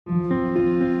The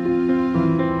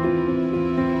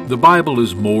Bible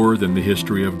is more than the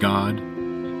history of God.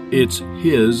 It's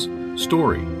His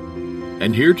story.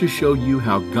 And here to show you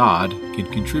how God can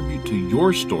contribute to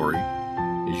your story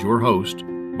is your host,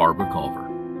 Barbara Culver.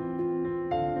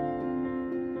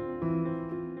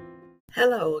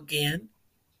 Hello again.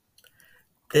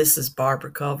 This is Barbara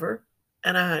Culver,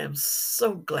 and I am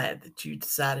so glad that you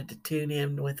decided to tune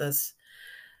in with us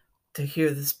to hear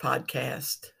this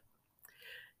podcast.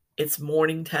 It's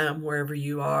morning time wherever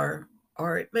you are,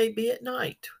 or it may be at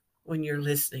night when you're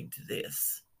listening to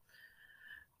this.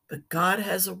 But God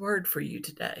has a word for you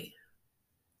today,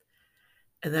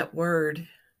 and that word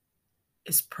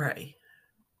is pray.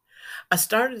 I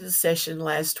started a session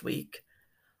last week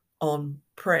on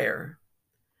prayer.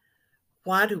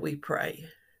 Why do we pray?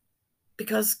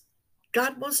 Because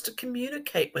God wants to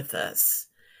communicate with us.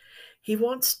 He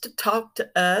wants to talk to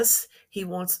us. He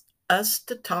wants us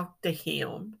to talk to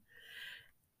Him.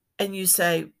 And you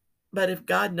say, but if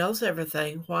God knows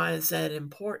everything, why is that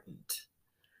important?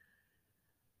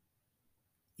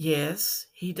 Yes,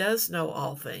 He does know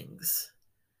all things.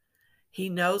 He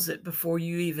knows it before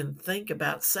you even think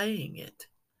about saying it.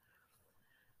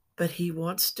 But He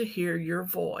wants to hear your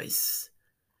voice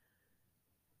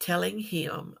telling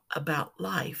Him about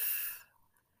life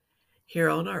here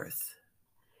on earth.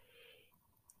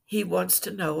 He wants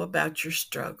to know about your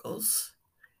struggles,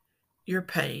 your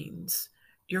pains,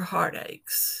 your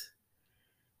heartaches.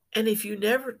 And if you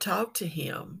never talk to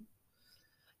Him,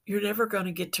 you're never going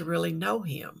to get to really know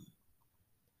Him.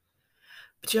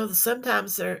 But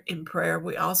sometimes there in prayer,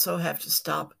 we also have to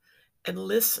stop and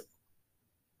listen.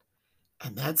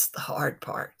 And that's the hard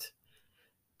part.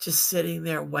 Just sitting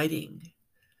there waiting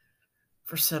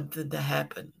for something to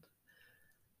happen.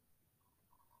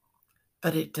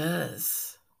 But it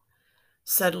does.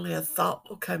 Suddenly a thought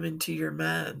will come into your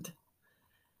mind.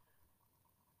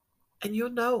 And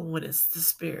you'll know when it's the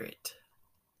Spirit.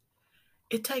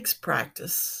 It takes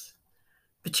practice,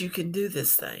 but you can do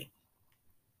this thing.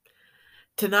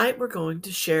 Tonight we're going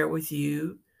to share with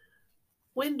you,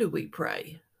 when do we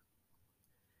pray?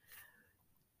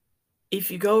 If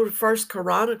you go to 1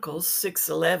 Chronicles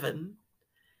 6:11,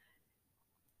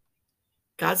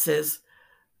 God says,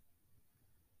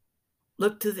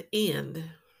 look to the end,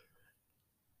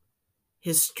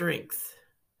 His strength.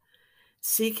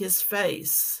 Seek His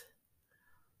face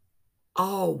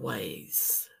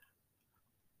always.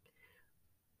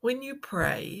 When you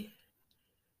pray,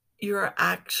 you're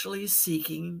actually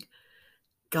seeking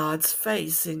God's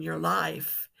face in your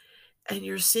life, and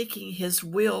you're seeking His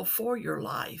will for your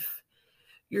life.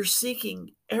 You're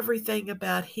seeking everything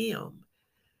about Him.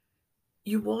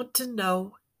 You want to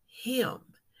know Him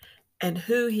and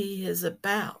who He is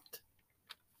about.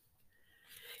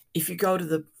 If you go to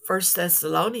the 1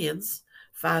 Thessalonians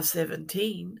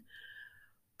 5:17,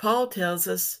 Paul tells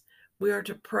us we are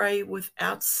to pray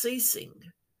without ceasing.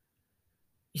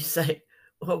 You say,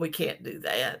 well, we can't do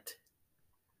that.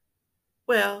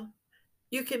 Well,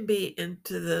 you can be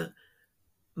into the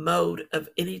mode of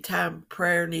any time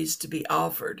prayer needs to be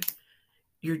offered,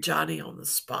 you're Johnny on the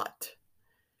spot.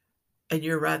 And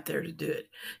you're right there to do it.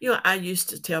 I used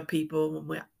to tell people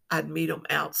when I'd meet them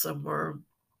out somewhere,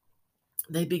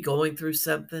 they'd be going through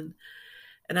something,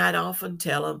 and I'd often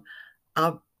tell them,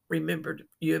 I'll remember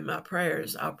you in my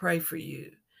prayers. I'll pray for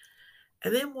you.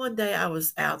 And then one day I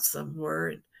was out somewhere,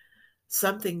 and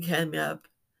something came up,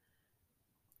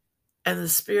 and the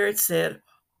Spirit said,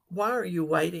 why are you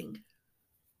waiting?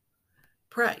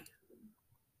 Pray.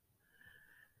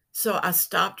 So I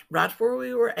stopped right where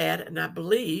we were at, and I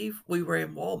believe we were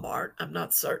in Walmart. I'm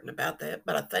not certain about that,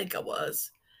 but I think I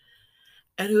was.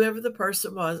 And whoever the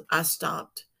person was, I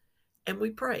stopped, and we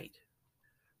prayed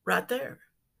right there.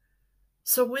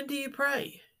 So when do you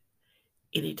pray?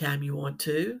 Anytime you want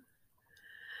to.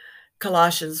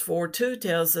 Colossians 4:2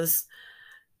 tells us,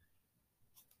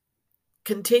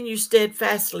 continue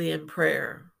steadfastly in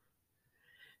prayer,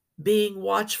 being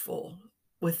watchful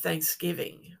with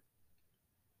thanksgiving.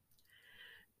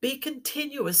 Be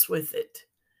continuous with it.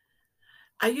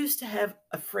 I used to have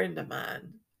a friend of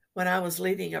mine when I was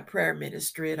leading a prayer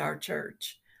ministry at our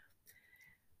church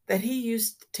that he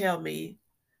used to tell me,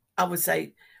 I would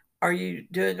say, are you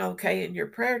doing okay in your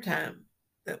prayer time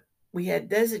that we had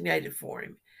designated for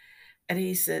him? And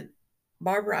he said,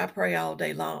 Barbara, I pray all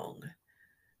day long.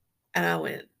 And I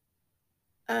went,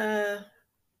 I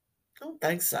don't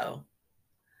think so.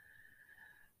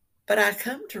 But I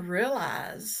come to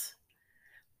realize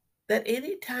that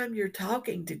anytime you're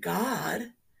talking to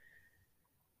God,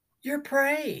 you're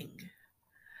praying.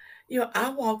 I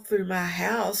walk through my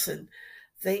house and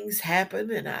things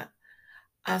happen, and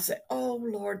I say, oh,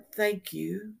 Lord, thank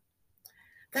you.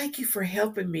 Thank you for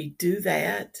helping me do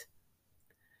that.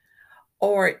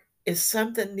 Or if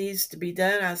something needs to be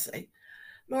done, I say,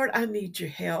 Lord, I need your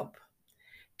help.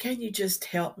 Can you just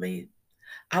help me?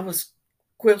 I was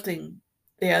quilting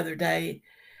the other day,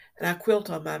 and I quilt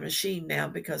on my machine now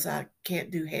because I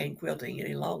can't do hand quilting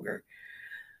any longer.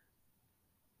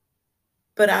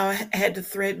 But I had to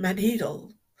thread my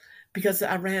needle because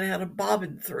I ran out of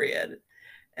bobbin thread,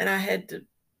 and I had to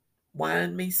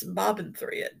wind me some bobbin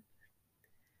thread.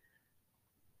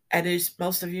 And as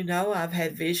most of you know, I've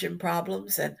had vision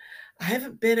problems, and I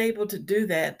haven't been able to do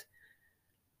that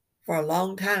for a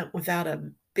long time without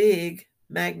a big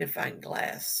magnifying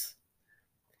glass.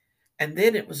 And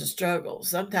then it was a struggle.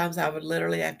 Sometimes I would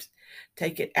literally have to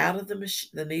take it out of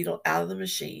the needle out of the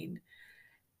machine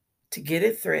to get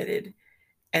it threaded,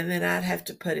 and then I'd have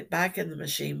to put it back in the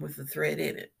machine with the thread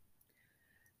in it.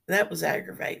 That was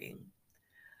aggravating.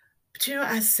 But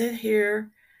I sit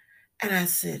here and I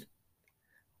said,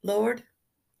 Lord,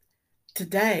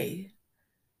 today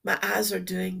my eyes are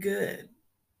doing good.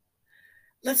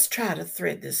 Let's try to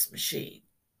thread this machine.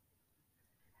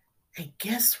 And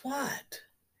guess what?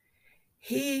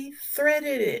 He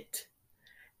threaded it.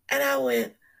 And I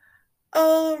went,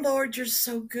 oh, Lord, you're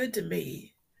so good to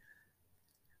me.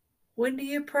 When do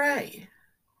you pray?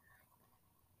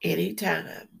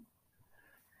 Anytime.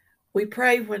 We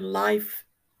pray when life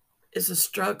is a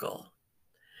struggle.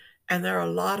 And there are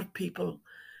a lot of people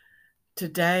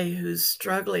today who's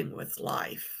struggling with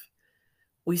life.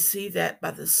 We see that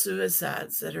by the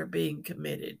suicides that are being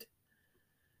committed.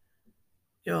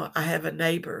 I have a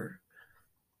neighbor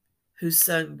whose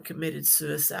son committed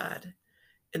suicide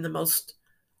in the most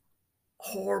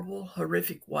horrible,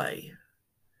 horrific way.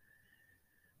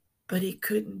 But he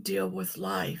couldn't deal with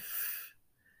life.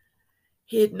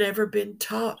 He had never been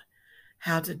taught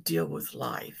how to deal with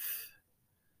life.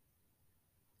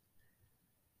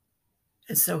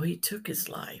 And so he took his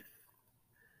life.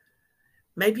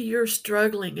 Maybe you're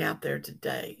struggling out there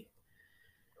today.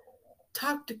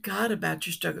 Talk to God about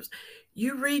your struggles.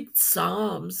 You read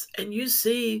Psalms and you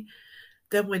see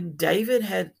that when David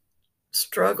had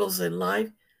struggles in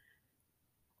life,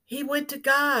 he went to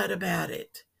God about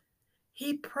it.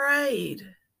 He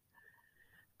prayed.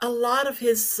 A lot of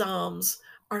his Psalms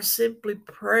are simply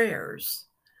prayers.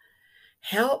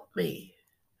 Help me.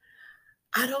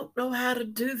 I don't know how to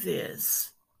do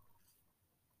this.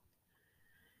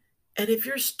 And if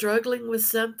you're struggling with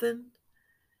something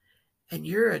and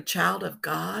you're a child of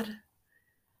God,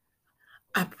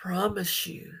 I promise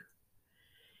you,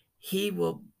 He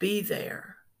will be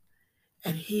there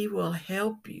and He will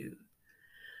help you.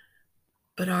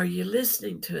 But are you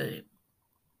listening to Him?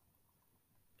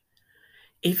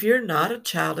 If you're not a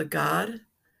child of God,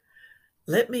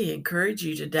 let me encourage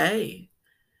you today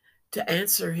to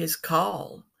answer His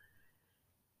call.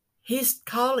 He's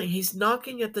calling, He's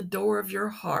knocking at the door of your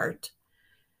heart,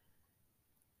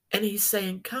 and He's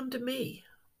saying, come to me.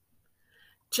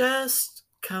 Just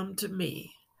come to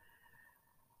me.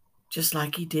 Just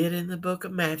like He did in the book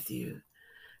of Matthew.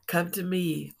 Come to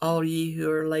me, all ye who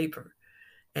are labor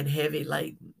and heavy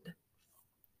laden.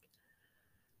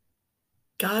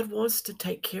 God wants to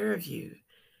take care of you.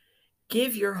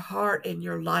 Give your heart and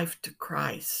your life to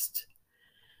Christ.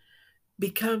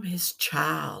 Become His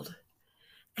child,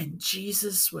 and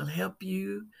Jesus will help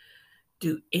you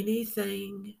do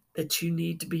anything that you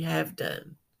need to have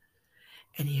done.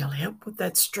 And He'll help with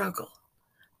that struggle.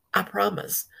 I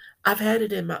promise. I've had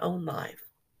it in my own life.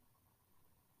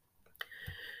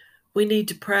 We need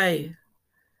to pray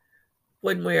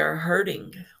when we are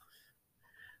hurting,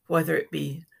 whether it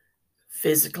be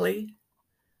physically,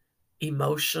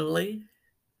 emotionally,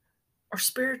 or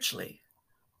spiritually.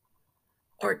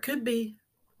 Or it could be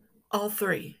all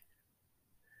three.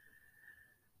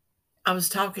 I was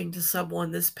talking to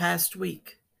someone this past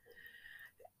week,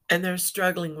 and they're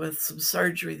struggling with some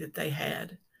surgery that they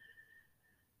had.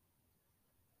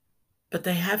 But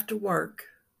they have to work,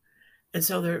 and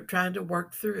so they're trying to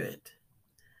work through it.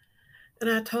 And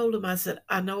I told them, I said,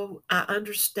 I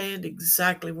understand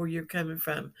exactly where you're coming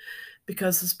from,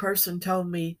 because this person told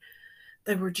me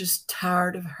they were just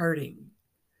tired of hurting.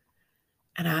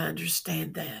 And I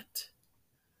understand that.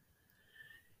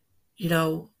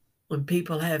 When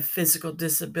people have physical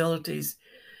disabilities,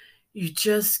 you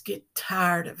just get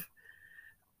tired of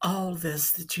all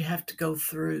this that you have to go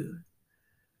through.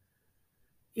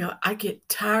 I get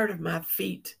tired of my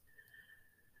feet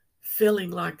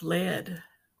feeling like lead.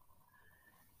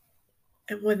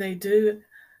 And when they do,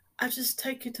 I just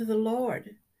take it to the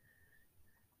Lord.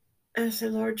 And I say,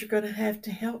 Lord, you're going to have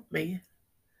to help me.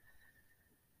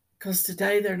 because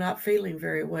today they're not feeling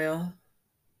very well.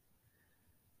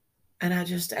 And I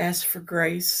just ask for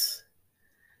grace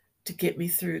to get me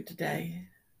through today.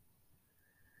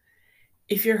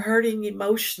 If you're hurting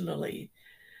emotionally,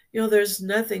 there's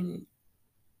nothing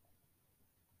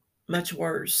much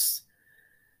worse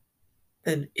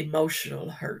than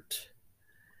emotional hurt.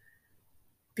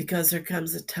 Because there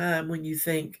comes a time when you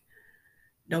think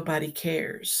nobody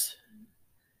cares.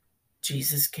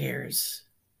 Jesus cares.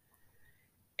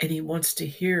 And he wants to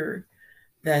hear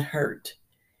that hurt.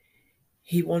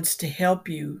 He wants to help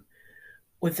you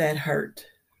with that hurt.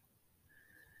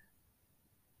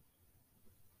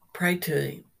 Pray to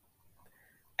him.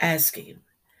 Ask him.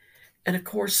 And of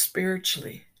course,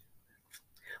 spiritually,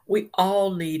 we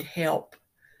all need help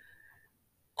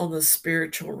on the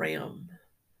spiritual realm.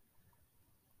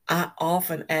 I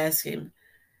often ask him,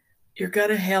 you're going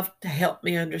to help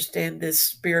me understand this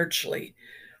spiritually.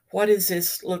 What does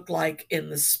this look like in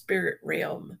the spirit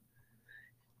realm?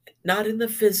 Not in the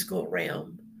physical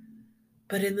realm,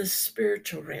 but in the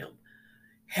spiritual realm.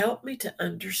 Help me to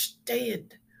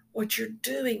understand what you're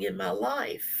doing in my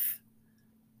life.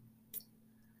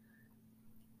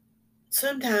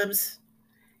 Sometimes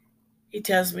he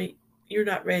tells me, you're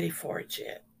not ready for it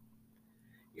yet.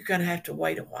 You're going to have to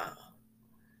wait a while.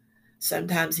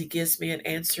 Sometimes he gives me an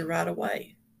answer right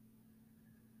away.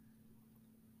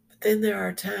 But then there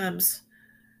are times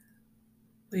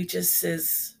he just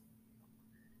says,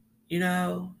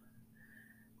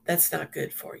 that's not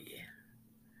good for you.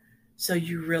 So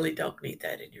you really don't need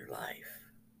that in your life.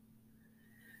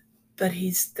 But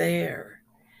he's there.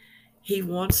 He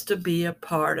wants to be a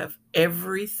part of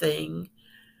everything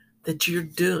that you're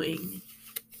doing,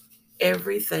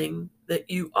 everything that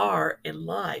you are in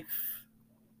life.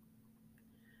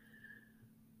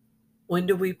 When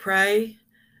do we pray?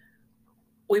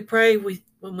 We pray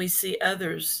when we see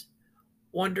others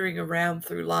wandering around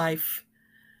through life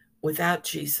without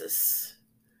Jesus.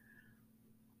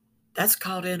 That's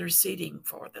called interceding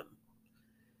for them.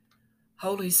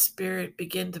 Holy Spirit,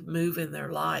 begin to move in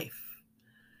their life.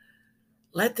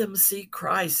 Let them see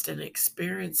Christ and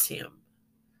experience him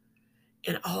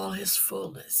in all his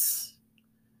fullness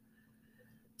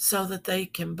so that they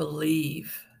can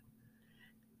believe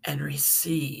and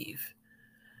receive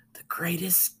the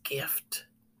greatest gift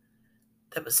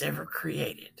that was ever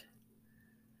created,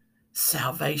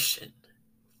 salvation,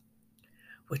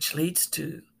 which leads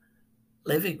to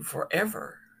living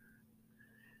forever.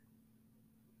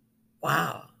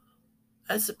 Wow,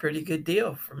 that's a pretty good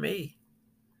deal for me.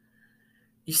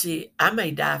 You see, I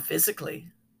may die physically,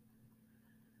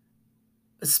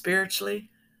 but spiritually,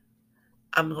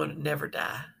 I'm going to never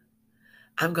die.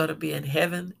 I'm going to be in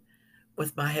heaven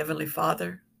with my Heavenly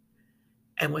Father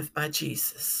and with my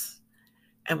Jesus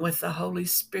and with the Holy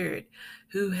Spirit,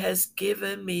 who has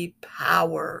given me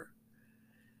power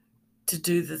to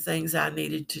do the things I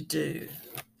needed to do.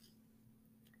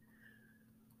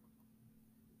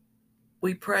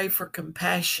 We pray for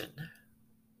compassion.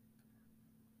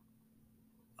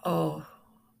 Oh,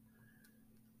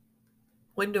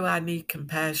 when do I need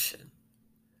compassion?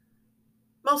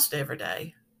 Most every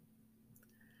day.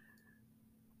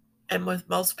 And with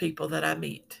most people that I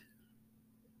meet.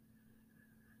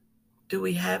 Do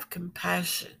we have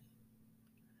compassion?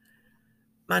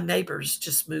 My neighbors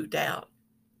just moved out.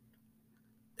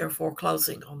 They're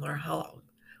foreclosing on their home,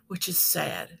 which is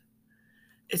sad.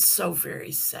 It's so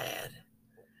very sad.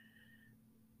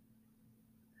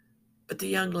 But the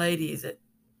young lady that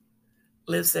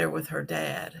lives there with her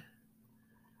dad,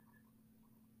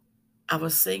 I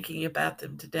was thinking about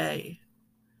them today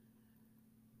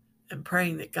and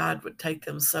praying that God would take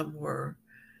them somewhere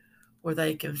where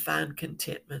they can find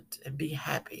contentment and be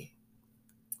happy.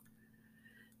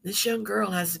 This young girl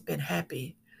hasn't been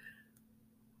happy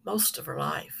most of her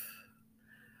life.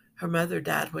 Her mother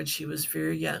died when she was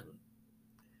very young.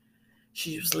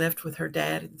 She was left with her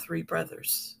dad and 3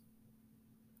 brothers.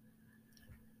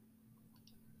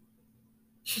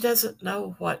 She doesn't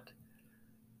know what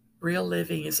real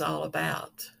living is all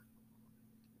about.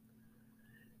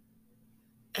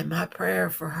 And my prayer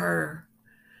for her,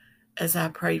 as I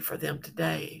prayed for them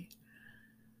today,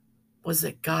 was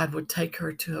that God would take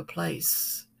her to a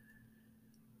place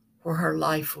where her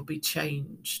life will be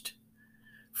changed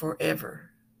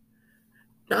forever.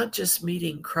 Not just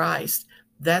meeting Christ,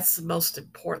 that's the most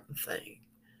important thing,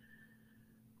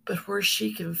 but where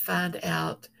she can find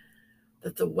out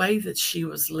that the way that she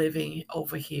was living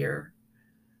over here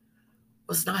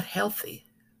was not healthy.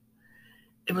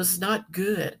 It was not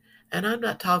good. And I'm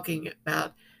not talking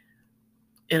about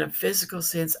in a physical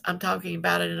sense. I'm talking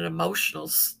about in an emotional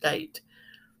state.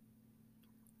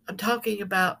 I'm talking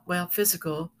about,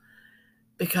 physical.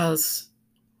 because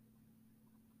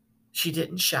she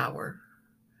didn't shower.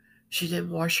 She didn't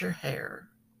wash her hair.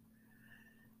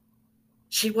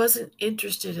 She wasn't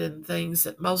interested in things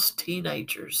that most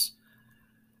teenagers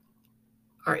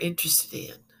are interested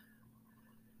in.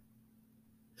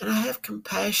 And I have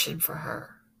compassion for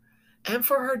her and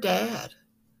for her dad.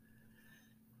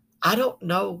 I don't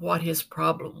know what his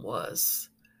problem was,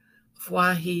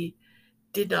 why he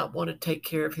did not want to take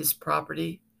care of his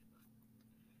property.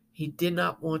 He did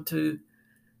not want to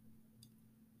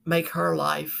make her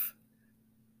life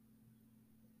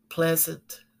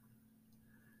pleasant.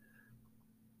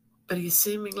 But he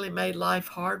seemingly made life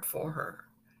hard for her.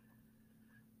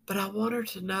 But I want her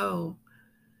to know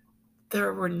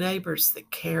there were neighbors that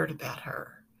cared about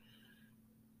her.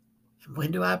 And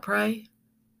when do I pray?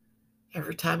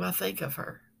 Every time I think of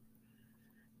her.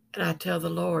 And I tell the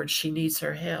Lord she needs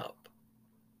her help.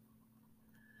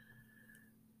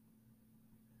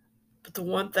 But the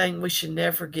one thing we should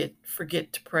never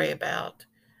forget to pray about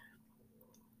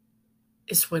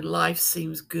is when life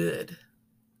seems good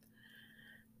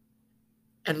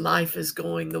and life is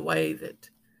going the way that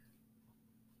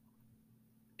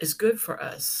is good for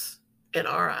us in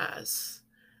our eyes.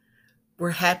 We're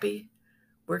happy,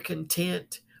 we're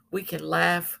content, we can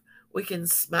laugh, we can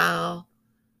smile.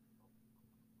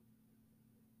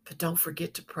 But don't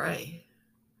forget to pray.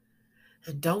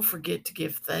 And don't forget to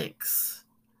give thanks.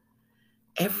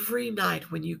 Every night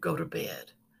when you go to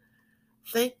bed,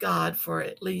 thank God for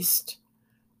at least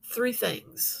 3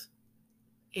 things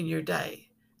in your day.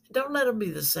 Don't let them be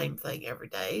the same thing every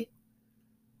day.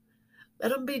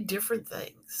 Let them be different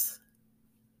things.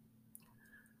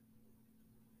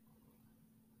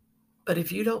 But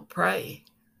if you don't pray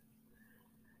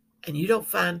and you don't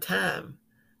find time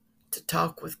to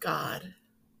talk with God,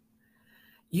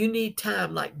 you need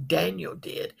time like Daniel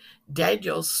did.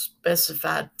 Daniel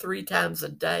specified 3 times a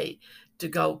day to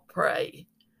go pray.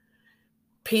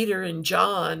 Peter and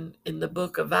John in the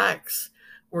book of Acts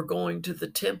were going to the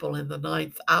temple in the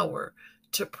 9th hour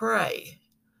to pray.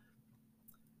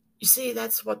 You see,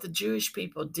 that's what the Jewish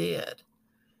people did.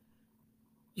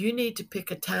 You need to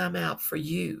pick a time out for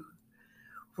you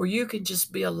where you can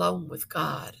just be alone with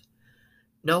God.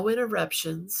 No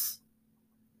interruptions,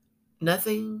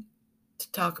 nothing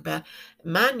to talk about.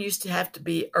 Mine used to have to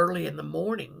be early in the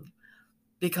morning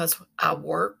because I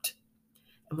worked.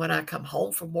 And when I come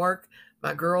home from work,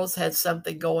 my girls had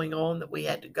something going on that we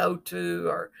had to go to,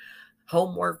 or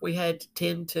homework we had to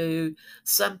tend to,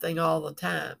 something all the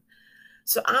time.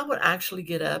 So I would actually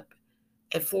get up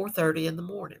at 4:30 in the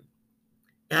morning.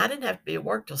 Now, I didn't have to be at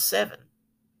work till 7.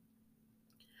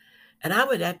 And I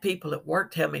would have people at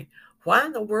work tell me, why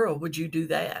in the world would you do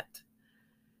that?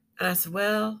 And I said,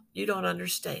 well, you don't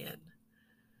understand.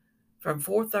 From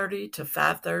 4:30 to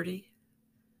 5:30,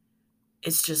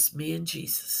 it's just me and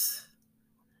Jesus.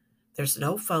 There's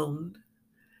no phone.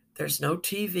 There's no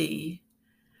TV.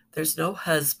 There's no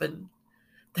husband.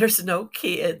 There's no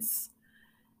kids.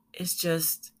 It's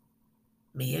just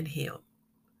me and him.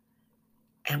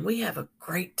 And we have a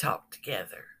great talk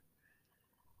together.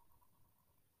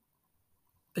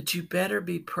 But you better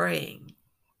be praying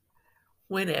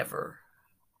whenever,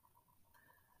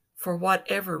 for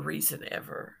whatever reason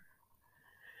ever.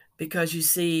 Because you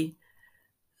see,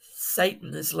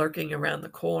 Satan is lurking around the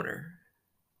corner,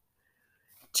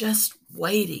 just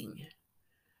waiting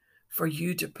for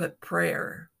you to put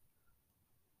prayer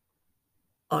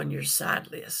on your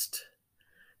side list,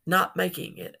 not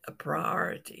making it a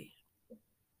priority.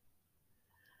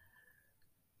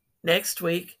 Next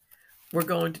week, we're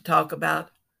going to talk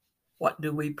about what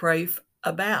do we pray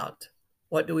about?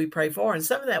 What do we pray for? And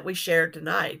some of that we shared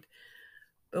tonight,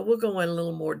 but we'll go in a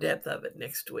little more depth of it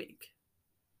next week.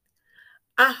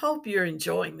 I hope you're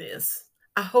enjoying this.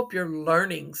 I hope you're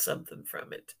learning something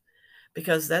from it,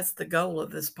 because that's the goal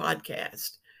of this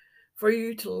podcast, for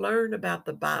you to learn about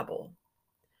the Bible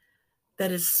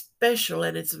that is special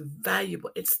and it's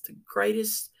valuable. It's the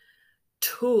greatest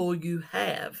tool you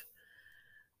have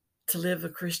to live a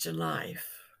Christian life.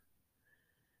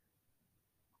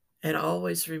 And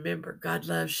always remember, God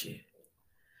loves you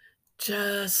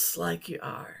just like you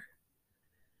are.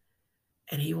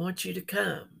 And He wants you to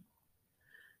come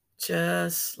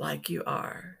just like you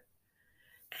are.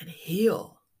 And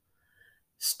He'll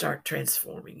start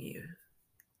transforming you.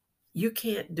 You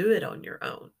can't do it on your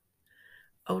own.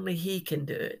 Only He can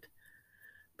do it.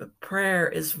 But prayer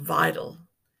is vital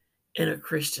in a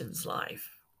Christian's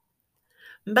life.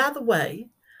 And by the way,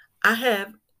 I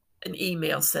have an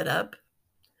email set up.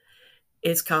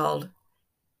 It's called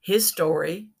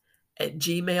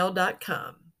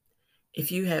hisstory@gmail.com.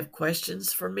 If you have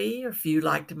questions for me, or if you'd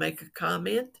like to make a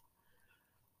comment,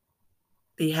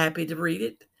 be happy to read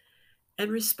it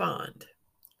and respond.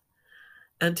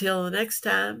 Until the next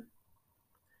time,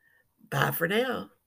 bye for now.